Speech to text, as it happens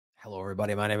Hello,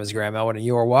 everybody. My name is Graham Elwood, and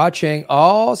you are watching,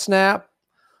 oh, snap,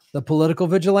 the Political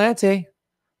Vigilante,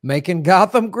 making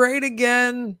Gotham great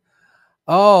again.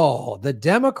 Oh, the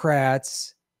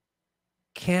Democrats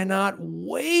cannot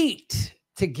wait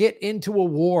to get into a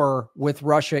war with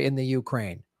Russia in the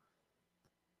Ukraine.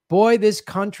 Boy, this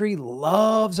country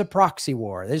loves a proxy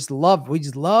war. We just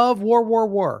love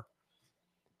war.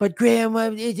 But Graham,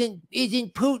 isn't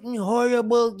Putin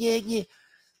horrible? Yeah.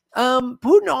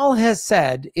 Putin all has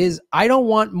said is, I don't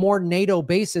want more NATO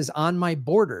bases on my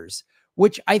borders,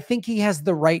 which I think he has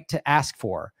the right to ask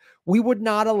for. We would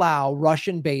not allow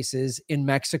Russian bases in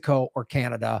Mexico or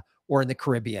Canada or in the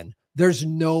Caribbean. There's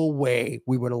no way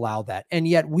we would allow that. And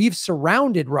yet we've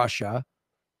surrounded Russia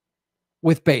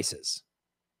with bases.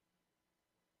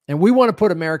 And we want to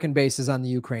put American bases on the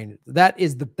Ukraine. That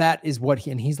is what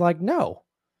he's like, no.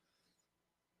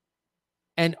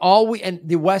 And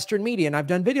the Western media, and I've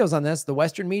done videos on this, the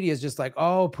Western media is just like,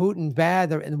 oh, Putin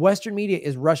bad. And the Western media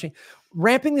is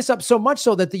ramping this up so much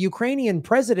so that the Ukrainian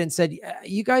president said,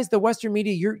 you guys, the Western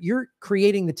media, you're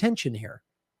creating the tension here.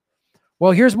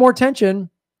 Well, here's more tension.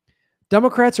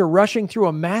 Democrats are rushing through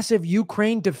a massive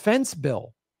Ukraine defense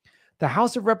bill. The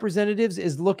House of Representatives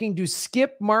is looking to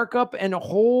skip markup and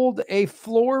hold a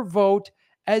floor vote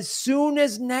as soon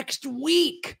as next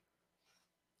week.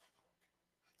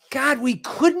 God, we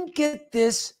couldn't get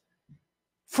this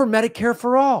for Medicare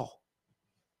for All.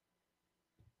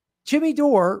 Jimmy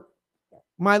Dore,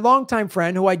 my longtime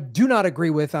friend, who I do not agree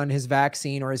with on his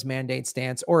vaccine or his mandate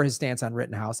stance or his stance on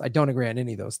Rittenhouse. I don't agree on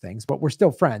any of those things, but we're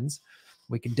still friends.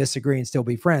 We can disagree and still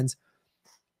be friends.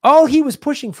 All he was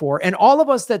pushing for, and all of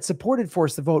us that supported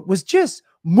Force the Vote, was just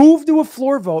move to a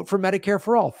floor vote for Medicare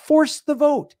for All. Force the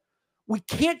vote. We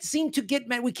can't seem to get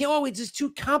mad. We can't. Oh, it's just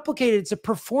too complicated. It's a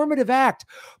performative act.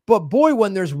 But boy,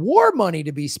 when there's war money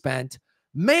to be spent,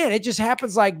 man, it just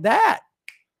happens like that.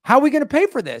 How are we going to pay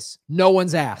for this? No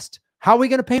one's asked. How are we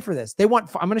going to pay for this? I'm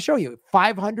going to show you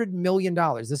 $500 million.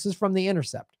 This is from The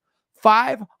Intercept.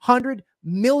 $500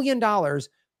 million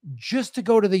just to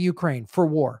go to the Ukraine for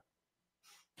war.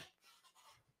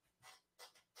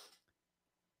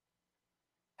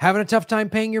 Having a tough time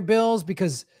paying your bills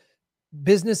because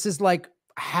business is like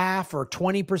half or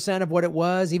 20% of what it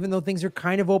was, even though things are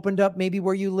kind of opened up, maybe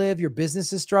where you live, your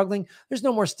business is struggling. There's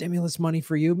no more stimulus money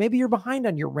for you. Maybe you're behind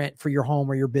on your rent for your home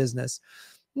or your business.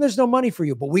 And there's no money for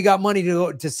you, but we got money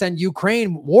to send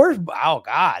Ukraine war. Oh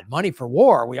God, money for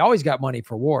war. We always got money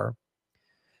for war.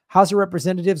 House of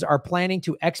Representatives are planning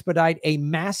to expedite a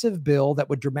massive bill that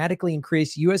would dramatically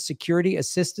increase U.S. security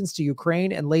assistance to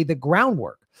Ukraine and lay the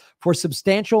groundwork for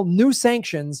substantial new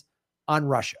sanctions on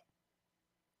Russia.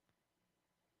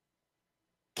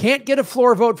 Can't get a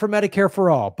floor vote for Medicare for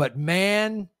All, but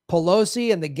man,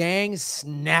 Pelosi and the gang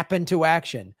snap into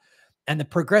action. And the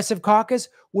Progressive Caucus,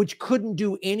 which couldn't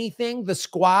do anything, the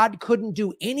squad couldn't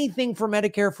do anything for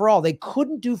Medicare for All. They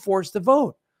couldn't do force the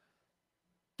vote.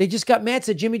 They just got mad,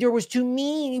 said Jimmy Dore was too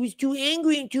mean. He was too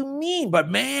angry and too mean. But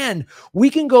man, we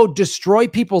can go destroy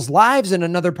people's lives in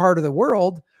another part of the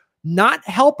world, not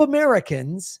help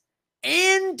Americans,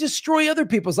 and destroy other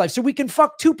people's lives. So we can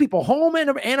fuck two people, home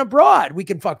and abroad. We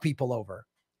can fuck people over.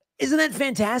 Isn't that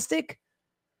fantastic?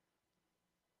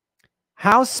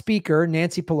 House Speaker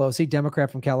Nancy Pelosi, Democrat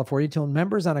from California, told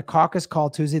members on a caucus call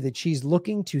Tuesday that she's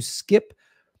looking to skip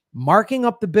marking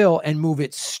up the bill and move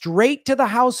it straight to the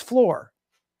House floor.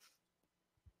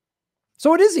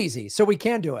 So it is easy. So we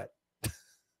can do it.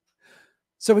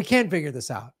 So we can figure this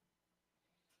out.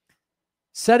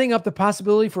 Setting up the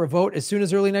possibility for a vote as soon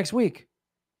as early next week.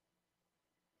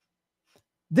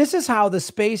 This is how the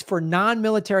space for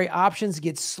non-military options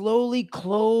gets slowly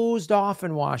closed off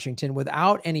in Washington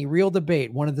without any real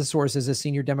debate, one of the sources, a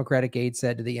senior Democratic aide,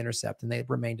 said to The Intercept, and they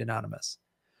remained anonymous.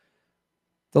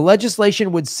 The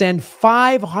legislation would send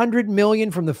 $500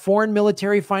 million from the Foreign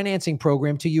Military Financing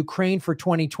Program to Ukraine for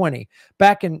 2020,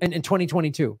 back in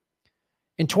 2022.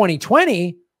 In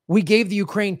 2020, we gave the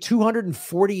Ukraine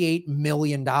 $248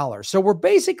 million. So we're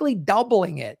basically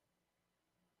doubling it.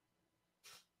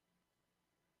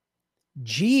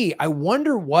 Gee, I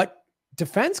wonder what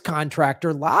defense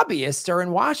contractor lobbyists are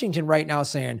in Washington right now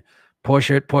saying, push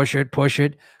it, push it, push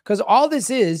it. Because all this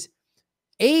is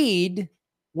aid.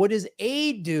 What does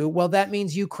aid do? Well, that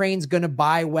means Ukraine's going to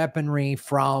buy weaponry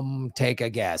from, take a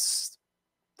guess,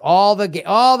 all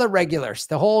the regulars,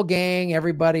 the whole gang,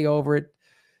 everybody over at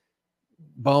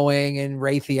Boeing and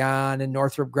Raytheon and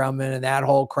Northrop Grumman and that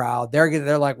whole crowd.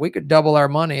 They're like, we could double our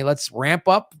money. Let's ramp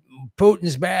up.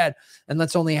 Putin's bad. And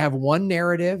let's only have one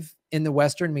narrative in the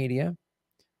Western media.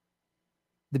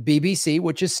 the BBC,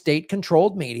 which is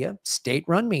state-controlled media,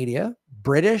 state-run media,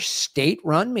 British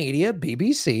state-run media,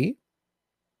 BBC,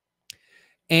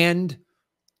 and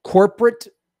corporate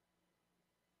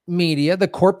media. The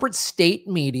corporate state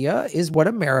media is what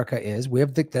America is. We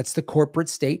have that's the corporate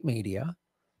state media.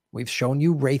 We've shown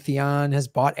you Raytheon has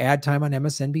bought ad time on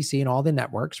MSNBC and all the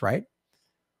networks, right?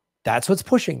 That's what's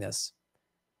pushing this.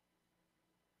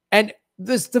 And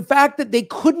the fact that they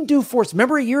couldn't do force.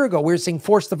 Remember a year ago, we were saying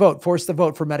force the vote for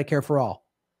Medicare for all.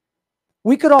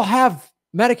 We could all have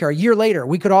Medicare. A year later,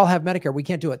 we could all have Medicare. We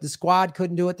can't do it. The Squad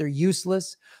couldn't do it. They're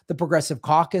useless. The Progressive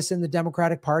Caucus in the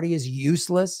Democratic Party is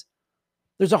useless.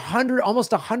 There's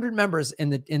almost 100 members in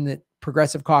the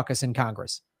Progressive Caucus in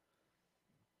Congress.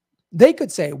 They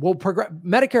could say, well,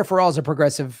 Medicare for all is a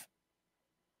progressive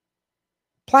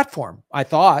platform, I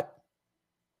thought.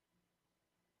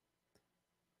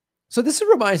 So this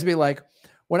reminds me, like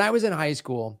when I was in high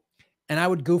school and I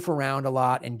would goof around a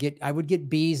lot and I would get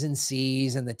B's and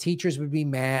C's and the teachers would be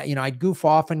mad. You know, I'd goof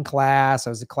off in class. I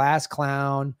was a class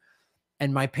clown,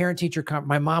 and my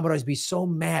my mom would always be so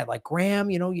mad. Like, Graham,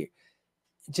 you know,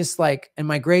 just like, and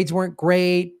my grades weren't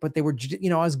great, but they were, you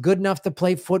know, I was good enough to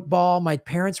play football. My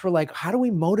parents were like, how do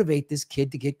we motivate this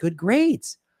kid to get good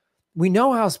grades? We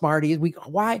know how smart he is.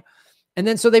 Why? And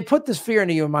then, so they put this fear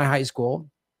into you in my high school.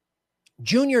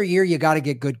 Junior year, you got to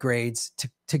get good grades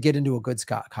to get into a good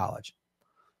college.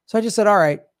 So I just said, all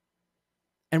right.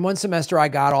 And one semester I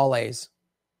got all A's.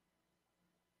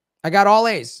 I got all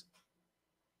A's.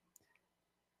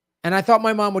 And I thought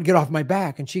my mom would get off my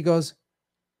back, and she goes,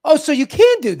 oh, so you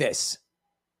can do this.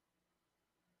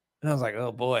 And I was like,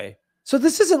 oh boy. So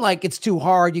this isn't like it's too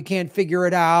hard, you can't figure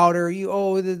it out, or you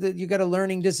got a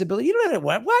learning disability. You don't know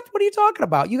what? What are you talking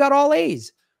about? You got all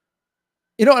A's.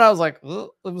 You know, and I was like, ugh.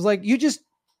 It was like, you just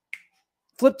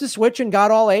flipped a switch and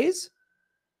got all A's.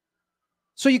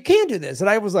 So you can do this. And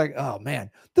I was like, oh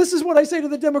man, this is what I say to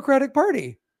the Democratic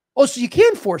Party. Oh, so you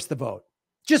can force the vote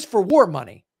just for war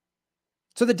money.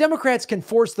 So the Democrats can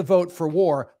force the vote for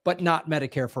war, but not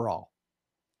Medicare for all.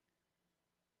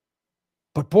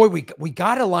 But boy, we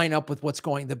got to line up with what's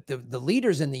going, the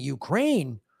leaders in the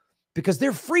Ukraine, because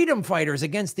they're freedom fighters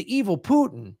against the evil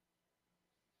Putin.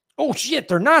 Oh shit,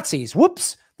 they're Nazis.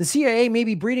 Whoops. The CIA may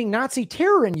be breeding Nazi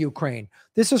terror in Ukraine.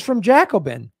 This is from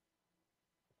Jacobin.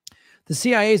 The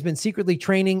CIA has been secretly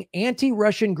training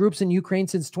anti-Russian groups in Ukraine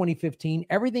since 2015.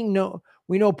 Everything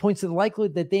we know points to the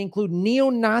likelihood that they include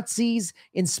neo-Nazis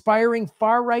inspiring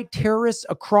far-right terrorists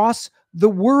across the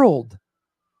world.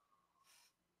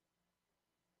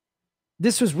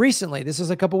 This was recently. This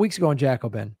was a couple weeks ago in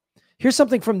Jacobin. Here's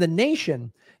something from The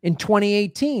Nation in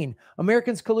 2018.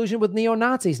 Americans' collusion with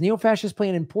neo-Nazis. Neo-fascists play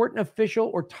an important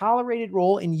official or tolerated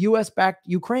role in U.S.-backed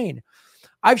Ukraine.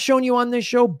 I've shown you on this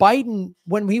show Biden,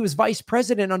 when he was vice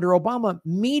president under Obama,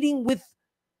 meeting with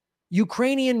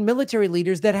Ukrainian military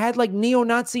leaders that had like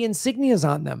neo-Nazi insignias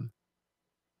on them.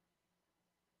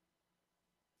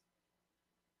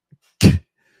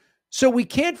 So we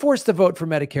can't force the vote for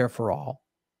Medicare for all,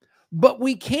 but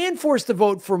we can force the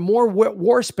vote for more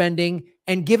war spending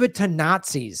and give it to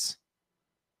Nazis.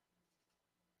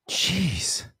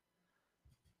 Jeez.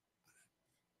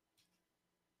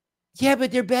 Yeah,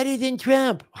 but they're better than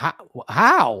Trump.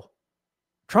 How?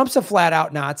 Trump's a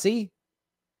flat-out Nazi.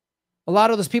 A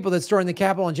lot of those people that stormed the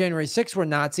Capitol on January 6th were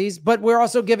Nazis, but we're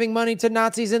also giving money to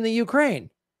Nazis in the Ukraine.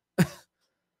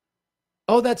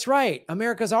 Oh, that's right.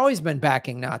 America's always been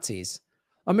backing Nazis.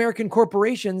 American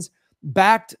corporations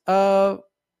backed the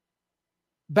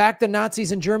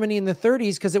Nazis in Germany in the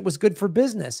 30s because it was good for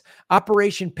business.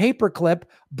 Operation Paperclip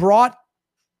brought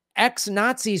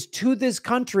ex-Nazis to this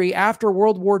country after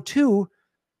World War II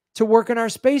to work in our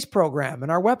space program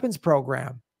and our weapons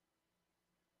program.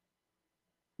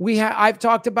 I've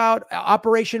talked about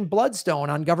Operation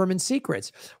Bloodstone on government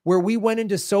secrets, where we went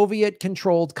into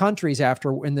Soviet-controlled countries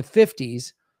in the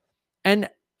 50s and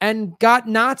got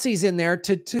Nazis in there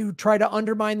to try to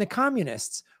undermine the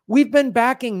communists. We've been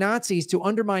backing Nazis to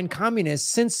undermine communists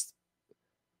since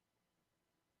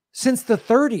the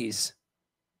 30s.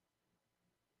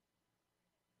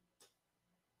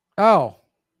 Oh.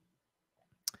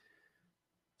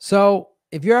 So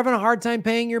if you're having a hard time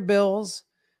paying your bills,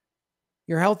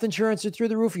 your health insurance is through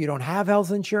the roof, or you don't have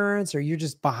health insurance, or you're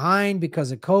just behind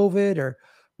because of COVID or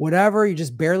whatever, you're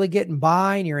just barely getting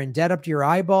by and you're in debt up to your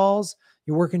eyeballs,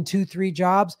 you're working 2-3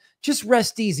 jobs, just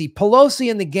rest easy.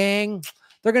 Pelosi and the gang,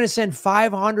 they're going to send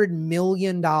 $500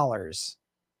 million.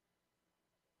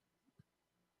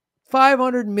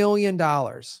 $500 million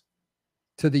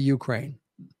to the Ukraine.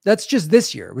 That's just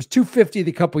this year. It was $250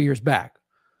 a couple years back.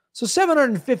 So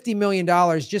 $750 million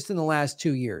just in the last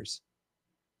 2 years.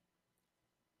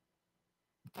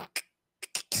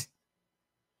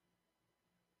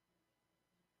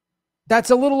 That's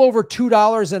a little over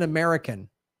 $2 an American.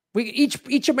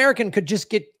 Each American could just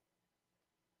get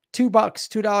 $2,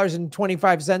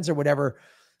 $2.25 or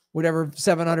whatever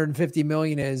 750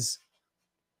 million is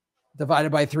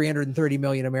divided by 330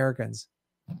 million Americans.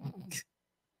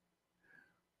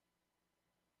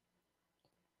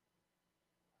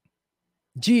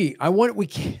 Gee,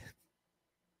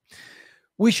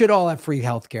 we should all have free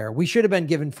healthcare. We should have been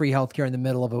given free healthcare in the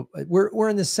middle of we're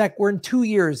in 2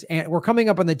 years, and we're coming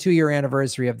up on the 2-year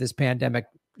anniversary of this pandemic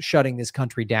shutting this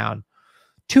country down.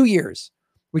 2 years.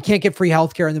 We can't get free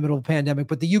healthcare in the middle of a pandemic,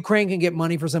 but the Ukraine can get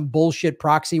money for some bullshit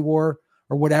proxy war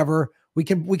or whatever. We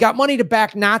got money to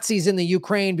back Nazis in the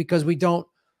Ukraine because we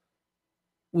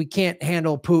can't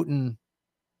handle Putin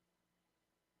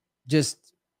just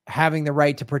having the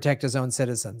right to protect his own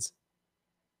citizens.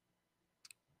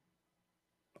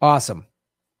 Awesome.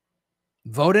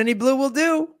 Vote any blue will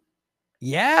do.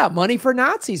 Yeah, money for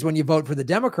Nazis when you vote for the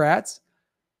Democrats.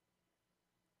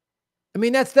 I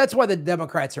mean, that's why the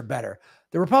Democrats are better.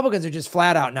 The Republicans are just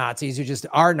flat out Nazis who just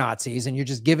are Nazis, and you're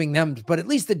just giving them, but at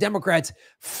least the Democrats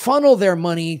funnel their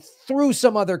money through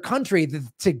some other country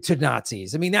to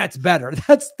Nazis. I mean, that's better.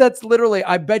 That's literally,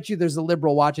 I bet you there's a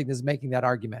liberal watching this making that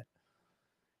argument.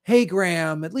 Hey,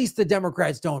 Graham, at least the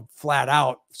Democrats don't flat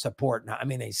out support. I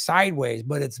mean, they sideways,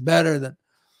 but it's better than,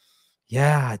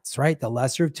 yeah, it's right. The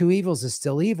lesser of two evils is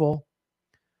still evil.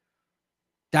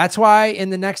 That's why in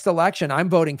the next election, I'm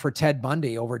voting for Ted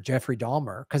Bundy over Jeffrey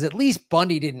Dahmer, because at least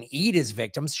Bundy didn't eat his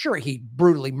victims. Sure, he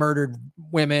brutally murdered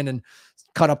women and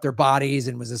cut up their bodies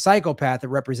and was a psychopath that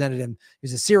represented him. He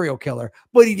was a serial killer,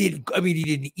 but he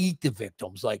didn't eat the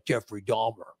victims like Jeffrey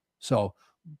Dahmer. So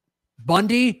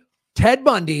Ted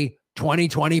Bundy,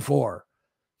 2024.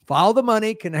 Follow the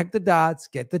money, connect the dots,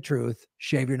 get the truth,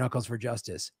 shave your knuckles for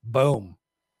justice. Boom.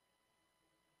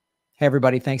 Hey,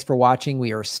 everybody. Thanks for watching.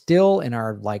 We are still in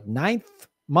our 9th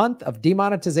month of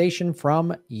demonetization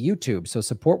from YouTube. So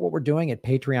support what we're doing at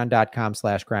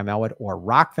patreon.com/Graham Elwood or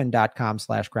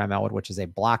rockfin.com/Graham Elwood, which is a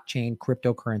blockchain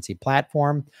cryptocurrency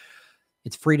platform.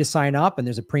 It's free to sign up, and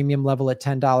there's a premium level at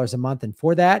 $10 a month. And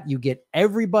for that, you get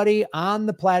everybody on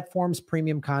the platform's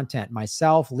premium content.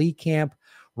 Myself, Lee Camp,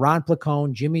 Ron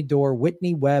Placone, Jimmy Dore,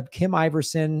 Whitney Webb, Kim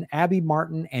Iverson, Abby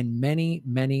Martin, and many,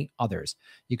 many others.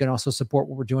 You can also support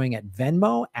what we're doing at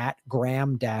Venmo at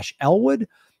Graham-Elwood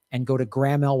and go to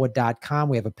GrahamElwood.com.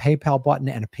 We have a PayPal button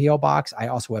and a PO box. I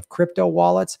also have crypto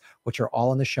wallets, which are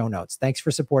all in the show notes. Thanks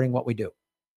for supporting what we do.